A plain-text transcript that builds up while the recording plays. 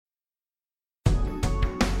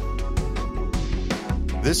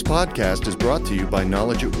This podcast is brought to you by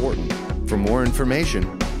Knowledge at Wharton. For more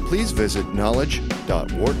information, please visit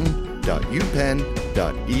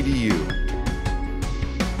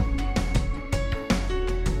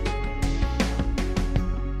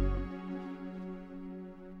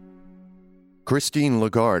Christine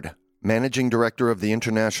Lagarde, Managing Director of the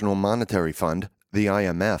International Monetary Fund, the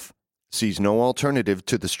IMF, sees no alternative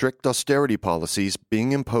to the strict austerity policies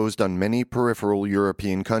being imposed on many peripheral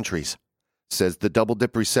European countries. Says the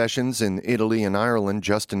double-dip recessions in Italy and Ireland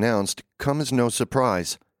just announced come as no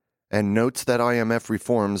surprise, and notes that IMF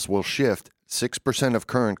reforms will shift 6% of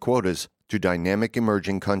current quotas to dynamic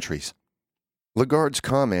emerging countries. Lagarde's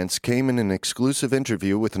comments came in an exclusive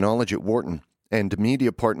interview with Knowledge at Wharton and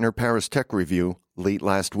media partner Paris Tech Review late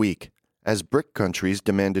last week, as BRIC countries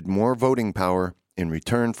demanded more voting power in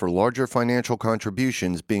return for larger financial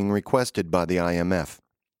contributions being requested by the IMF.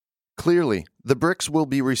 Clearly, the BRICS will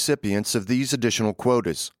be recipients of these additional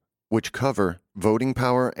quotas, which cover voting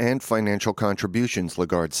power and financial contributions,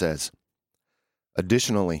 Lagarde says.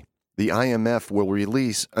 Additionally, the IMF will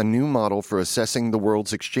release a new model for assessing the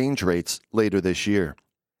world's exchange rates later this year,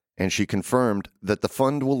 and she confirmed that the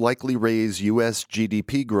fund will likely raise U.S.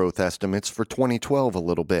 GDP growth estimates for 2012 a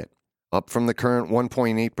little bit, up from the current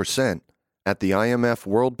 1.8%, at the IMF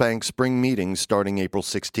World Bank spring meeting starting April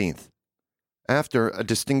 16th. After a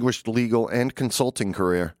distinguished legal and consulting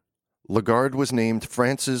career, Lagarde was named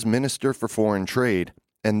France's Minister for Foreign Trade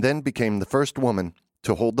and then became the first woman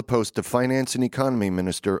to hold the post of Finance and Economy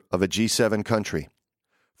Minister of a G7 country.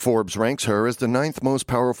 Forbes ranks her as the 9th most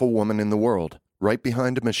powerful woman in the world, right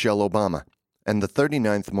behind Michelle Obama, and the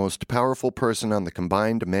 39th most powerful person on the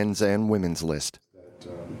combined men's and women's list.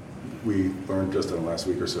 We learned just in the last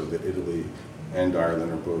week or so that Italy and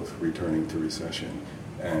Ireland are both returning to recession.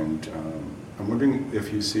 And I'm wondering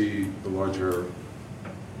if you see the larger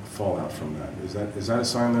fallout from that. Is that a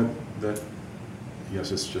sign that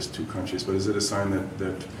yes, it's just two countries, but is it a sign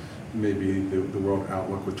that maybe the world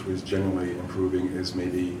outlook, which was generally improving, is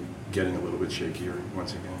maybe getting a little bit shakier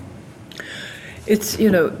once again? It's,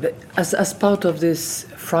 as part of this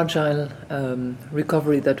fragile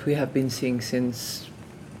recovery that we have been seeing since,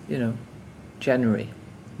 January,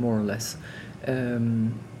 more or less,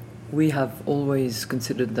 we have always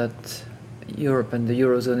considered that Europe and the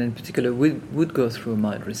Eurozone in particular would go through a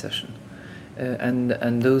mild recession.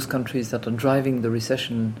 And those countries that are driving the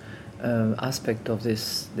recession aspect of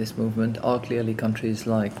this movement are clearly countries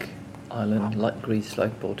like Ireland, like Greece,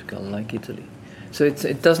 like Portugal, like Italy. So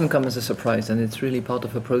it doesn't come as a surprise, and it's really part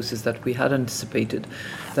of a process that we had anticipated,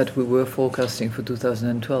 that we were forecasting for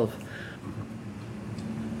 2012.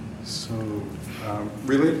 So,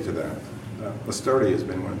 related to that, austerity has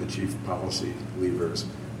been one of the chief policy levers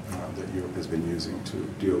that Europe has been using to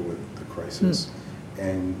deal with the crisis.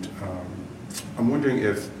 And I'm wondering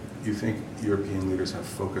if you think European leaders have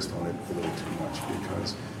focused on it a little too much,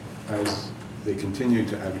 because as they continue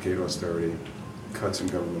to advocate austerity, cuts in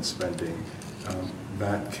government spending,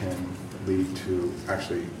 that can lead to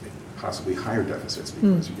actually possibly higher deficits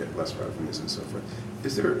because you get less revenues and so forth.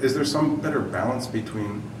 Is there some better balance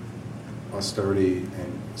between austerity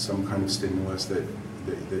and some kind of stimulus that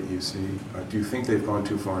you see? Do you think they've gone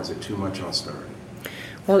too far? Is it too much austerity?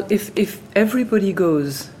 Well, if everybody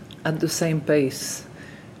goes at the same pace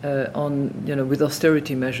with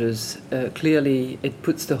austerity measures, clearly it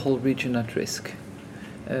puts the whole region at risk.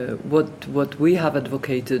 What we have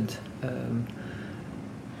advocated,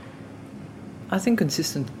 I think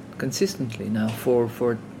consistently now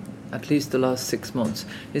for at least the last 6 months,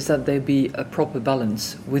 is that there be a proper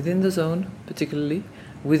balance within the zone, particularly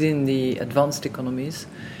within the advanced economies,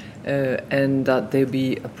 and that there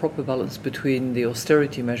be a proper balance between the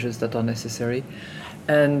austerity measures that are necessary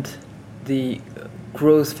and the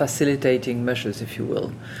growth facilitating measures, if you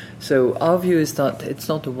will. So our view is that it's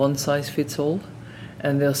not a one-size-fits-all,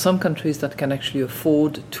 and there are some countries that can actually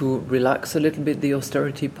afford to relax a little bit the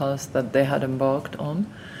austerity path that they had embarked on.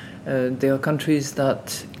 There are countries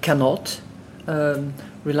that cannot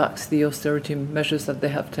relax the austerity measures that they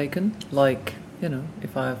have taken, like,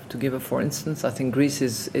 if I have to give a for instance, I think Greece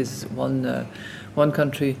is one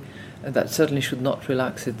country that certainly should not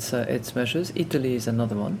relax its measures. Italy is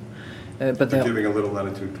another one. But they're giving a little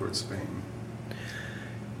latitude towards Spain.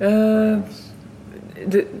 I'm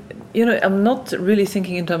not really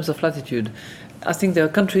thinking in terms of latitude. I think there are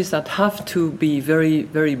countries that have to be very,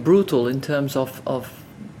 very brutal in terms of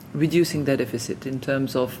reducing their deficit, in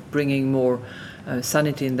terms of bringing more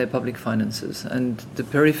sanity in their public finances. And the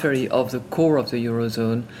periphery of the core of the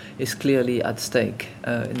Eurozone is clearly at stake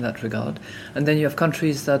in that regard. And then you have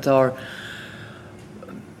countries that are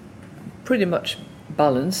pretty much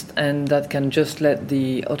balanced, and that can just let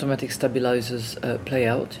the automatic stabilizers play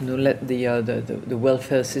out. Let the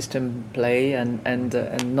welfare system play, and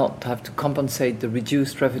not have to compensate the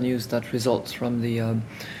reduced revenues that results from the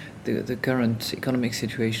current economic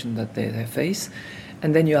situation that they face.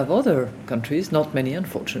 And then you have other countries, not many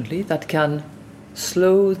unfortunately, that can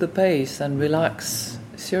slow the pace and relax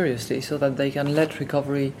seriously, so that they can let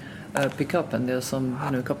recovery pick up. And there are some,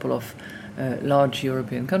 a couple of large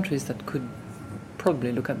European countries that could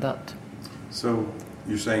probably look at that. So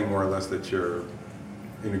you're saying more or less that you're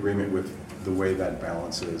in agreement with the way that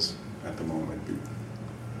balance is at the moment.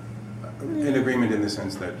 In agreement in the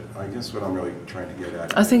sense that, I guess what I'm really trying to get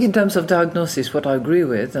at... I think in terms of diagnosis, what I agree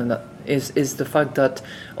with and that is the fact that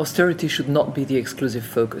austerity should not be the exclusive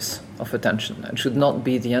focus of attention, and should not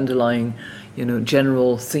be the underlying,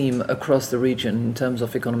 general theme across the region in terms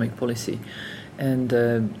of economic policy. And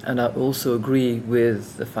I also agree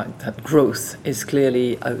with the fact that growth is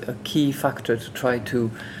clearly a key factor to try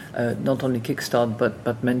to not only kickstart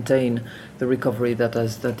but maintain the recovery that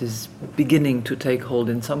is beginning to take hold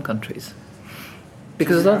in some countries.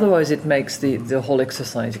 Because otherwise it makes the whole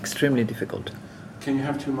exercise extremely difficult. Can you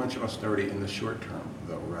have too much austerity in the short term,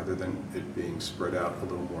 though, rather than it being spread out a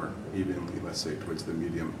little more evenly, let's say, towards the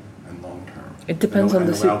medium and long term? It depends on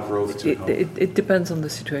it depends on the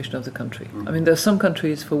situation of the country. Mm-hmm. I mean, there are some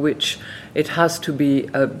countries for which it has to be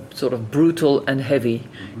sort of brutal and heavy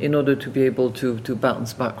mm-hmm. in order to be able to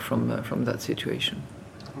bounce back from that situation.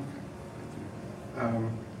 Okay.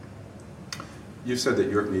 You said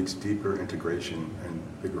that Europe needs deeper integration and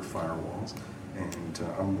bigger firewalls. And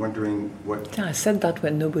I'm wondering what... Yeah, I said that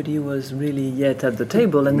when nobody was really yet at the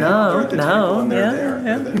table, and now they're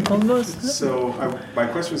there. Almost. So my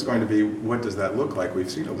question is going to be, what does that look like? We've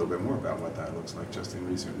seen a little bit more about what that looks like just in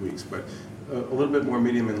recent weeks, but a little bit more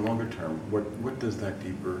medium and longer term. What does that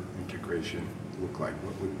deeper integration look like?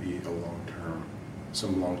 What would be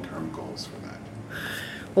some long-term goals for that?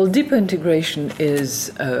 Well, deeper integration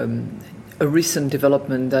is a recent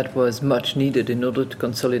development that was much needed in order to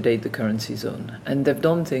consolidate the currency zone. And they've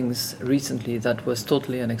done things recently that was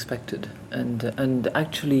totally unexpected and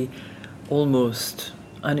actually almost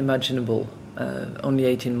unimaginable only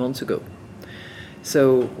 18 months ago.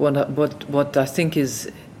 So what I think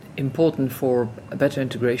is important for a better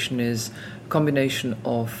integration is a combination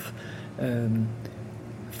of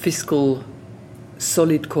fiscal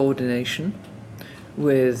solid coordination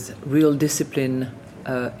with real discipline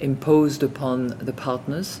imposed upon the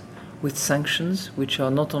partners, with sanctions which are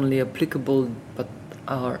not only applicable but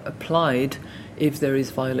are applied if there is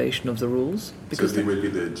violation of the rules. Because they would be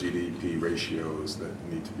the GDP ratios that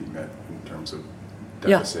need to be met in terms of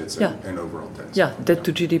deficits and overall debts. Yeah, debt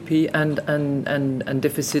to GDP and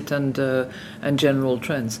deficit and general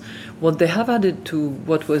trends. What they have added to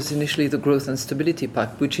what was initially the Growth and Stability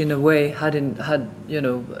Pact, which in a way had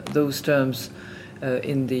those terms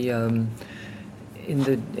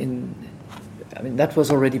that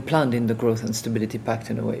was already planned in the Growth and Stability Pact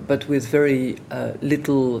in a way, but with very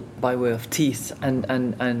little by way of teeth and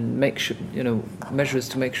measures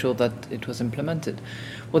to make sure that it was implemented.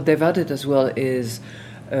 What they've added as well is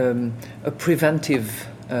a preventive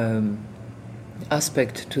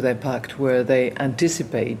aspect to their pact, where they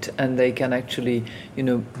anticipate and they can actually,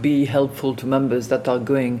 be helpful to members that are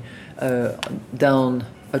going down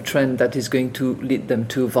a trend that is going to lead them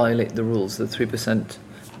to violate the rules, the 3%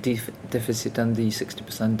 deficit and the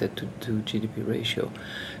 60% debt to GDP ratio.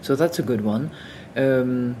 So that's a good one.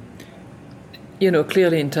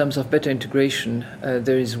 Clearly in terms of better integration,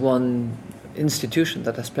 there is one institution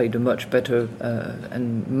that has played a much better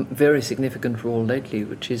and very significant role lately,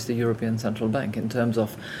 which is the European Central Bank, in terms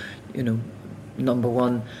of, number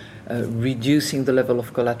one, reducing the level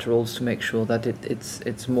of collaterals to make sure that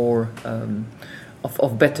it's more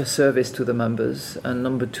of better service to the members, and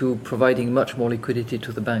number two, providing much more liquidity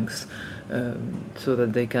to the banks so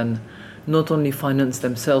that they can not only finance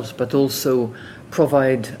themselves but also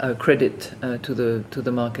provide credit to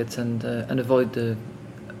the markets and avoid the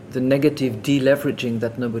negative deleveraging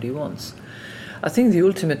that nobody wants. I think the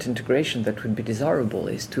ultimate integration that would be desirable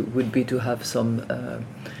would be to have some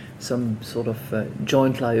sort of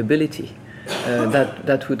joint liability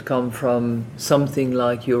that would come from something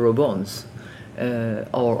like Eurobonds.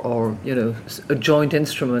 Or a joint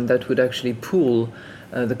instrument that would actually pool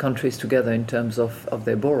the countries together in terms of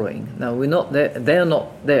their borrowing. Now we're not there; they are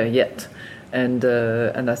not there yet, and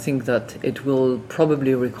I think that it will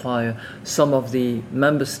probably require some of the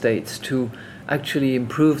member states to actually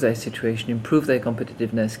improve their situation, improve their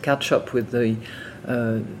competitiveness, catch up with the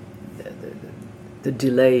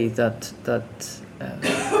delay that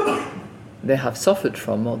they have suffered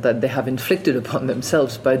from, or that they have inflicted upon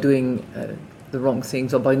themselves by doing the wrong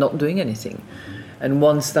things or by not doing anything. And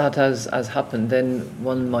once that has happened, then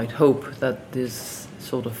one might hope that this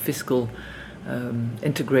sort of fiscal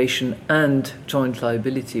integration and joint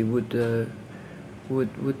liability would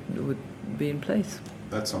be in place.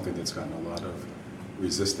 That's something that's gotten a lot of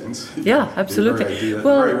resistance. Yeah, absolutely. The idea,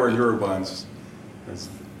 well, right where Eurobonds has,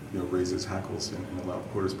 raises hackles in a lot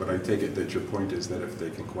of quarters. But I take it that your point is that if they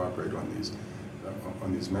can cooperate on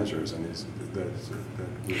these measures and these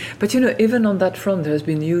But even on that front, there has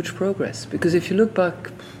been huge progress, because if you look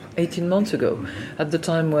back 18 months ago, at the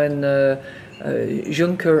time when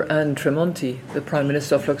Juncker and Tremonti, the Prime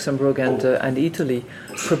Minister of Luxembourg and Italy,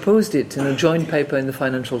 proposed it in a joint paper in the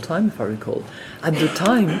Financial Times, if I recall. At the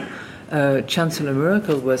time, Chancellor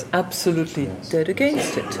Merkel was absolutely dead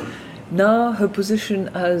against it. Now her position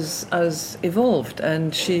has evolved,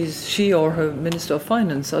 and she or her Minister of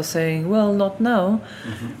Finance are saying, well, not now,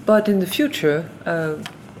 but in the future,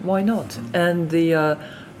 why not? And the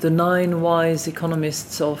 9 wise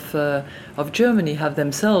economists of Germany have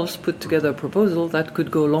themselves put together a proposal that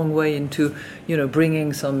could go a long way into,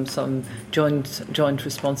 bringing some joint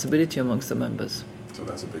responsibility amongst the members. So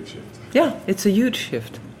that's a big shift. Yeah, it's a huge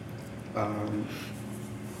shift.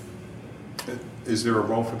 Is there a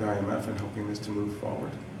role for the IMF in helping this to move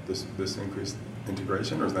forward, this increased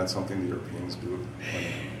integration, or is that something the Europeans do?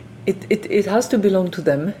 It has to belong to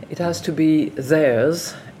them. It has to be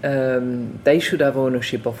theirs. They should have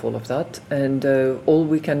ownership of all of that, and all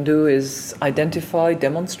we can do is identify,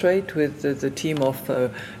 demonstrate with the team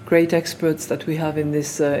of great experts that we have in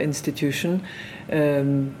this institution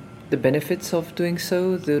the benefits of doing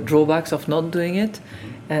so, the drawbacks of not doing it,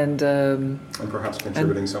 and perhaps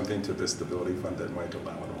contributing something to the stability fund that might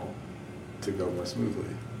allow it all to go more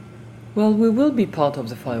smoothly. Well, we will be part of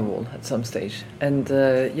the firewall at some stage. And,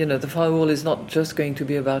 the firewall is not just going to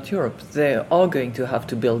be about Europe. They are going to have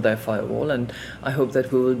to build their firewall, and I hope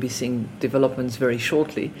that we will be seeing developments very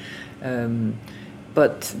shortly.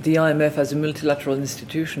 But the IMF, as a multilateral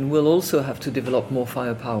institution, will also have to develop more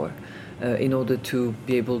firepower in order to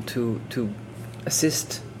be able to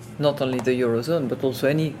assist not only the Eurozone, but also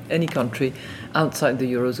any country outside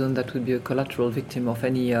the Eurozone that would be a collateral victim of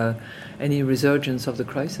any resurgence of the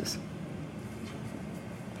crisis.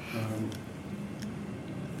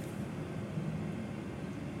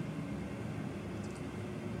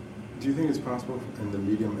 Do you think it's possible in the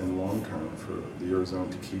medium and long term for the Eurozone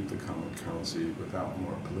to keep the common currency without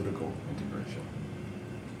more political integration?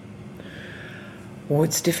 Well,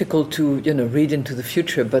 it's difficult to read into the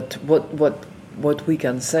future, but what we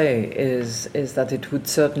can say is that it would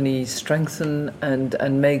certainly strengthen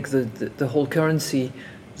and make the whole currency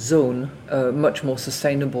zone much more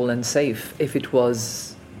sustainable and safe if it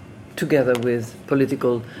was together with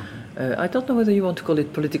political. I don't know whether you want to call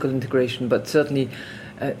it political integration, but certainly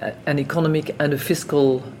an economic and a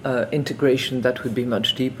fiscal integration that would be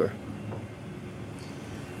much deeper.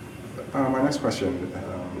 My next question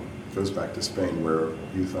goes back to Spain, where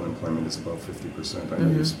youth unemployment is above 50%. I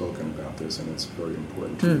know you've spoken about this, and it's very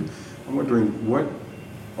important to you. I'm wondering,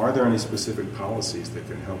 are there any specific policies that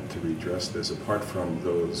can help to redress this, apart from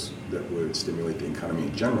those that would stimulate the economy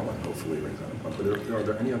in general and hopefully raise unemployment? But are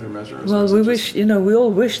there any other measures? Well, we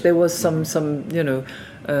all wish there was some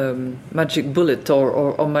magic bullet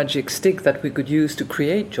or magic stick that we could use to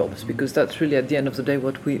create jobs, because that's really at the end of the day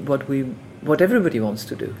what everybody wants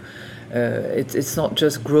to do. It's not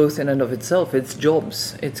just growth in and of itself. It's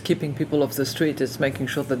jobs. It's keeping people off the street. It's making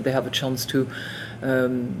sure that they have a chance to,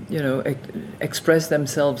 express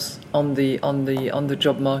themselves on the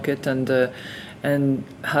job market and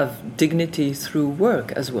have dignity through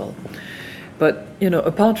work as well. But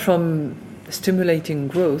apart from stimulating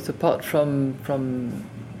growth, apart from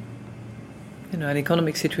an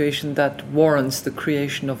economic situation that warrants the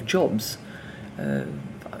creation of jobs,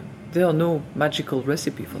 there are no magical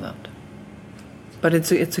recipe for that. But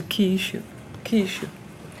it's a key issue.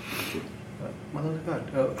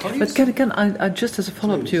 But can I just as a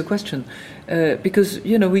follow-up to your question, because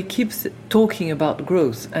we keep talking about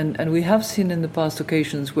growth, and we have seen in the past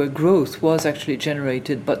occasions where growth was actually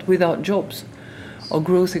generated, but without jobs, or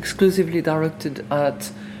growth exclusively directed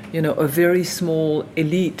at a very small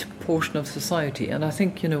elite portion of society. And I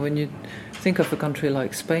think when you think of a country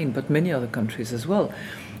like Spain, but many other countries as well,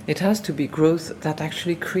 it has to be growth that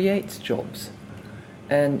actually creates jobs.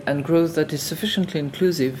 And growth that is sufficiently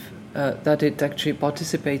inclusive that it actually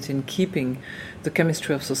participates in keeping the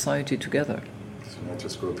chemistry of society together. So not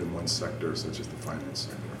just growth in one sector, such as the finance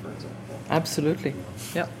sector, for example. Absolutely,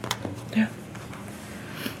 yeah.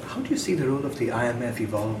 How do you see the role of the IMF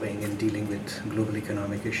evolving in dealing with global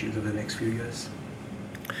economic issues over the next few years?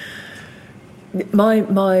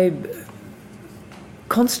 My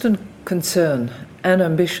constant concern and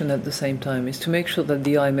ambition at the same time is to make sure that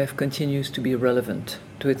the IMF continues to be relevant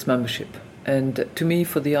to its membership. And to me,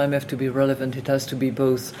 for the IMF to be relevant, it has to be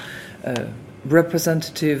both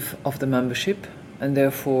representative of the membership and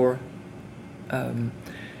therefore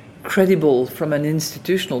credible from an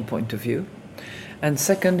institutional point of view. And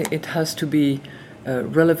second, it has to be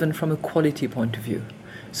relevant from a quality point of view.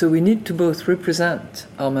 So we need to both represent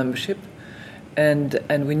our membership and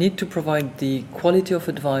we need to provide the quality of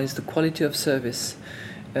advice, the quality of service,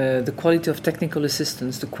 the quality of technical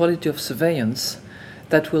assistance, the quality of surveillance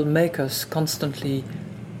that will make us constantly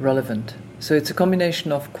relevant. So it's a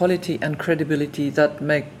combination of quality and credibility that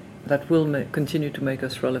will continue to make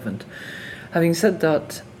us relevant. Having said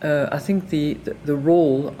that, I think the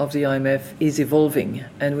role of the IMF is evolving,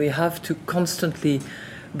 and we have to constantly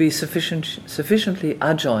be sufficiently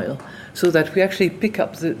agile so that we actually pick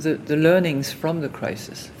up the learnings from the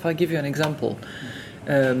crisis. If I give you an example,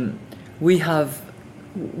 the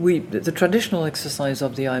traditional exercise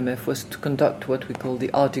of the IMF was to conduct what we call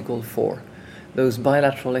the Article 4, those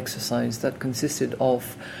bilateral exercises that consisted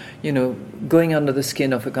of, going under the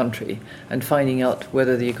skin of a country and finding out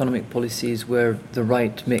whether the economic policies were the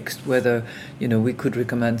right mix, whether, we could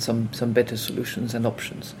recommend some better solutions and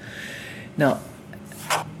options. Now,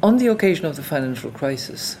 on the occasion of the financial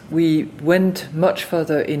crisis, we went much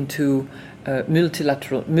further into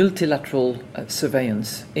multilateral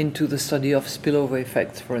surveillance, into the study of spillover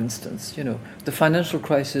effects, for instance. The financial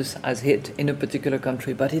crisis has hit in a particular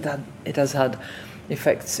country, but it has had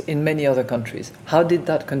effects in many other countries. How did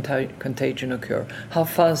that contagion occur? How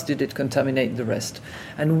fast did it contaminate the rest?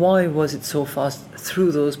 And why was it so fast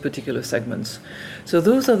through those particular segments? So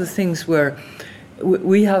those are the things where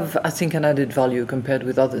we have, I think, an added value compared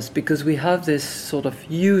with others, because we have this sort of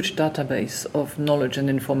huge database of knowledge and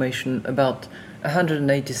information about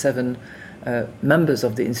 187 members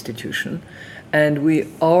of the institution. And we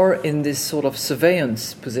are in this sort of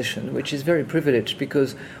surveillance position, which is very privileged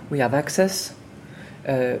because we have access,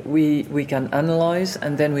 we can analyze,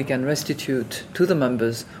 and then we can restitute to the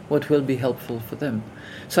members what will be helpful for them.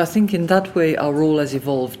 So I think in that way our role has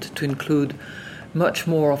evolved to include much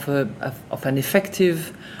more of an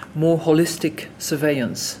effective, more holistic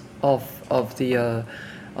surveillance of the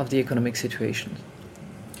economic situation.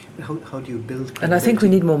 How do you build credibility? And I think we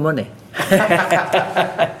need more money.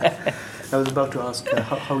 I was about to ask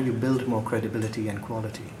how you build more credibility and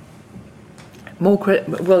quality.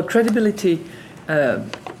 Credibility,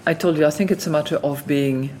 I told you, I think it's a matter of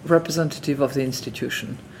being representative of the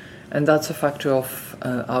institution. And that's a factor of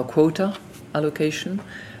our quota allocation,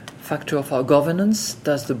 factor of our governance.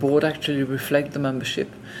 Does the board actually reflect the membership?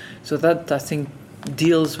 So that, I think,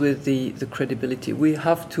 deals with the credibility. We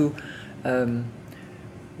have to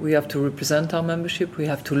represent our membership. We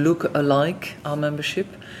have to look alike our membership,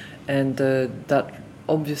 and that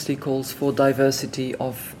obviously calls for diversity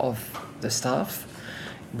of the staff,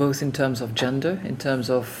 both in terms of gender, in terms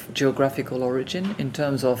of geographical origin, in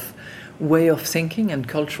terms of way of thinking and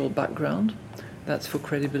cultural background. That's for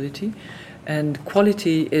credibility. And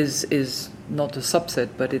quality is not a subset,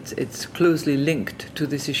 but it's closely linked to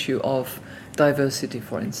this issue of diversity,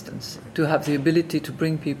 for instance. To have the ability to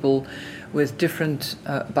bring people with different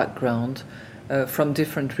background from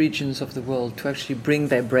different regions of the world, to actually bring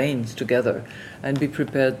their brains together and be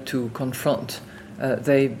prepared to confront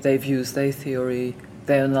their views, their theory,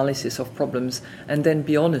 their analysis of problems, and then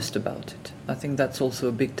be honest about it. I think that's also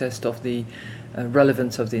a big test of the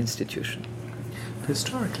relevance of the institution.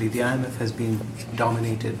 Historically, the IMF has been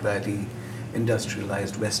dominated by the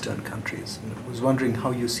industrialized Western countries. I was wondering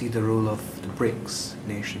how you see the role of the BRICS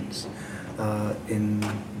nations in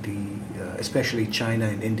especially China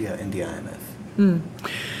and India in the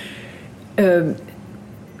IMF.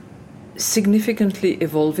 Significantly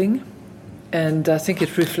evolving, and I think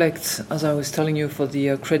it reflects, as I was telling you, for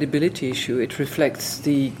the credibility issue, it reflects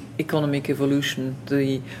the economic evolution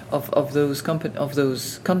of those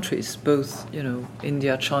countries, both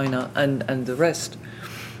India, China, and the rest.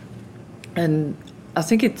 And I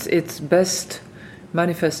think it's best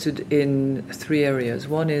manifested in three areas.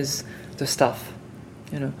 One is the staff.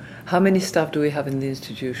 How many staff do we have in the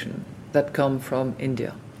institution that come from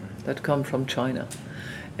India, that come from China?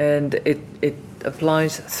 And it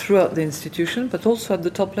applies throughout the institution, but also at the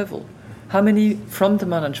top level. How many from the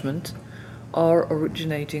management are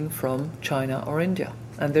originating from China or India?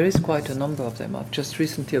 And there is quite a number of them. I've just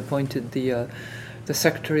recently appointed the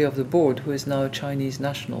secretary of the board, who is now a Chinese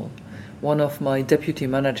national. One of my deputy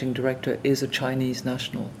managing director is a Chinese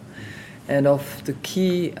national. And of the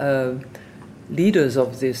key leaders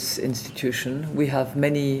of this institution, we have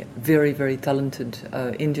many very, very talented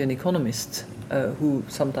Indian economists who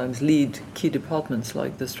sometimes lead key departments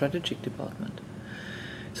like the strategic department.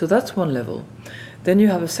 So that's one level. Then you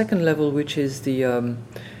have a second level, which is the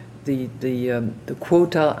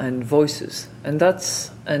quota and voices, and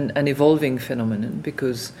that's an evolving phenomenon,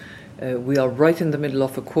 because we are right in the middle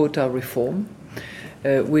of a quota reform,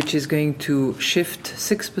 which is going to shift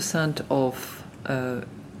 6% of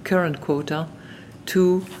current quota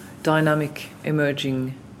to dynamic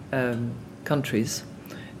emerging countries,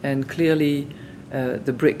 and clearly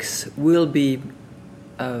the BRICS will be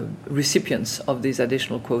recipients of these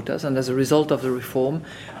additional quotas, and as a result of the reform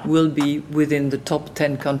will be within the top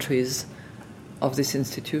 10 countries of this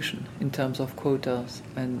institution in terms of quotas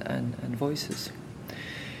and voices.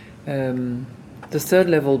 The third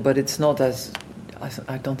level, but it's not as,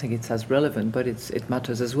 I don't think it's as relevant, but it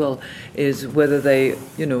matters as well, is whether they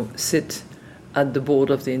sit at the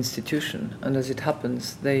board of the institution, and as it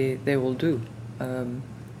happens they will do.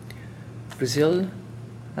 Brazil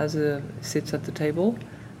sits at the table,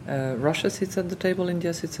 Russia sits at the table,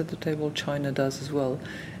 India sits at the table, China does as well,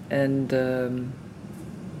 and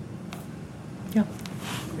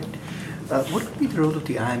what would be the role of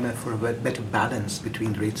the IMF for a better balance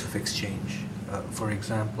between rates of exchange? For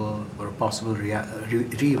example, or a possible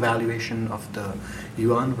re-evaluation of the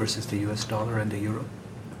yuan versus the US dollar and the euro?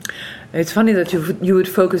 It's funny that you would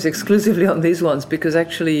focus exclusively on these ones, because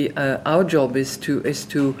actually our job is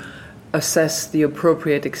to assess the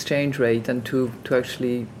appropriate exchange rate and to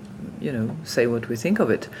actually, say what we think of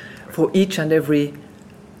it for each and every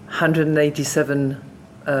 187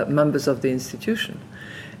 members of the institution.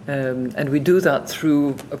 And we do that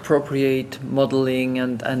through appropriate modeling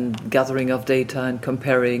and gathering of data and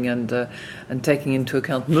comparing and taking into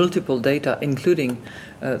account multiple data, including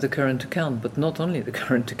the current account, but not only the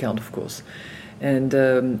current account, of course. And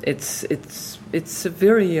it's a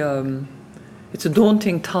very it's a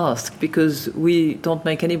daunting task, because we don't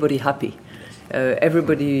make anybody happy.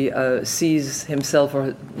 Everybody sees himself,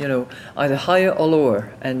 or either higher or lower,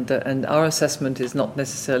 and our assessment is not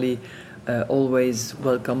necessarily always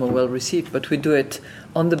welcome or well received, but we do it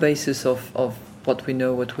on the basis of what we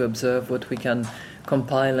know, what we observe, what we can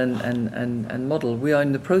compile and model. We are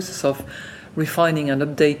in the process of refining and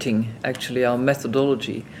updating actually our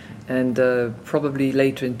methodology, and probably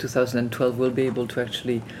later in 2012 we'll be able to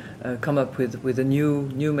actually come up with a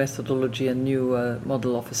new methodology and new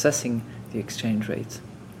model of assessing the exchange rates.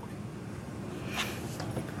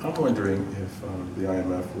 I'm wondering if the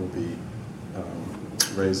IMF will be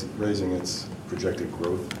raising its projected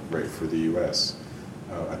growth rate for the U.S.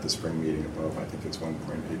 At the spring meeting above. I think it's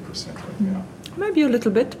 1.8% right now. Maybe a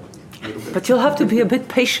little bit. But you'll have to be a bit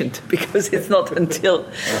patient, because it's not until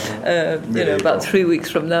about 3 weeks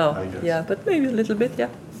from now. Yeah, but maybe a little bit. Yeah.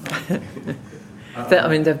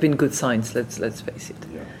 There've been good signs. Let's face it.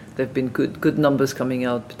 Yeah. There've been good numbers coming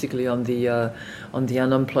out, particularly on the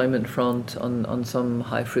unemployment front, on some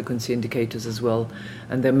high frequency indicators as well,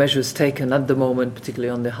 and there are measures taken at the moment, particularly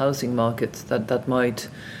on the housing market, that might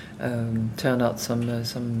turn out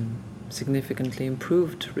some significantly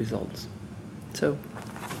improved results. So.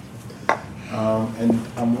 And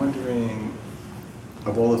I'm wondering,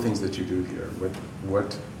 of all the things that you do here,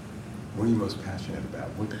 what are you most passionate about?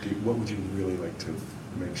 What would you really like to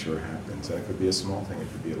make sure happens? And it could be a small thing,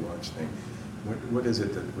 it could be a large thing. What is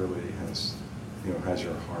it that really has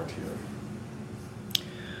your heart here?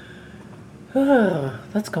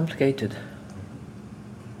 That's complicated.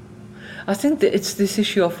 I think that it's this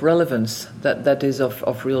issue of relevance that is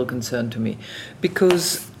of real concern to me,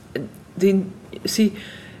 because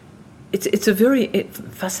it's a very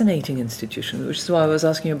fascinating institution, which is why I was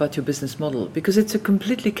asking you about your business model, because it's a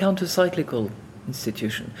completely counter-cyclical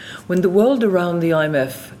institution. When the world around the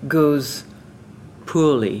IMF goes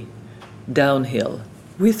poorly, downhill,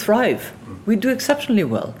 we thrive. We do exceptionally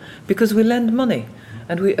well, because we lend money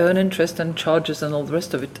and we earn interest and charges and all the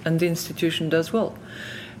rest of it, and the institution does well.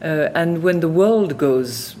 And when the world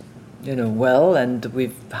goes well, and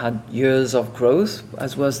we've had years of growth,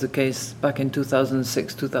 as was the case back in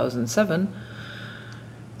 2006, 2007,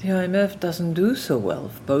 the IMF doesn't do so well,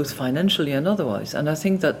 both financially and otherwise. And I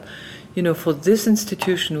think that, for this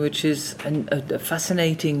institution, which is a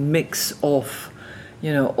fascinating mix of,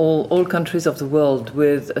 all countries of the world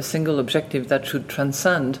with a single objective that should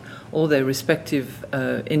transcend all their respective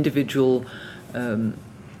individual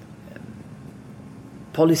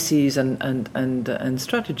policies and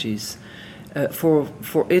strategies, for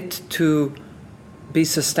it to be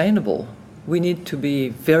sustainable, we need to be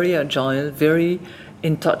very agile, very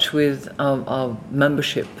in touch with our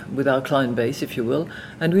membership, with our client base, if you will,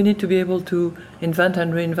 and we need to be able to invent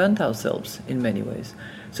and reinvent ourselves in many ways.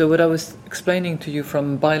 So what I was explaining to you,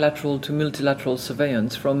 from bilateral to multilateral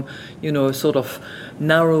surveillance, from a sort of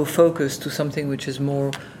narrow focus to something which is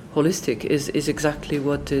more holistic, is exactly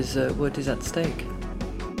what is at stake.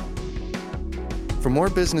 For more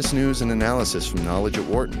business news and analysis from Knowledge at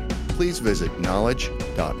Wharton, please visit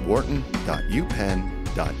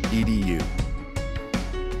knowledge.wharton.upenn.edu.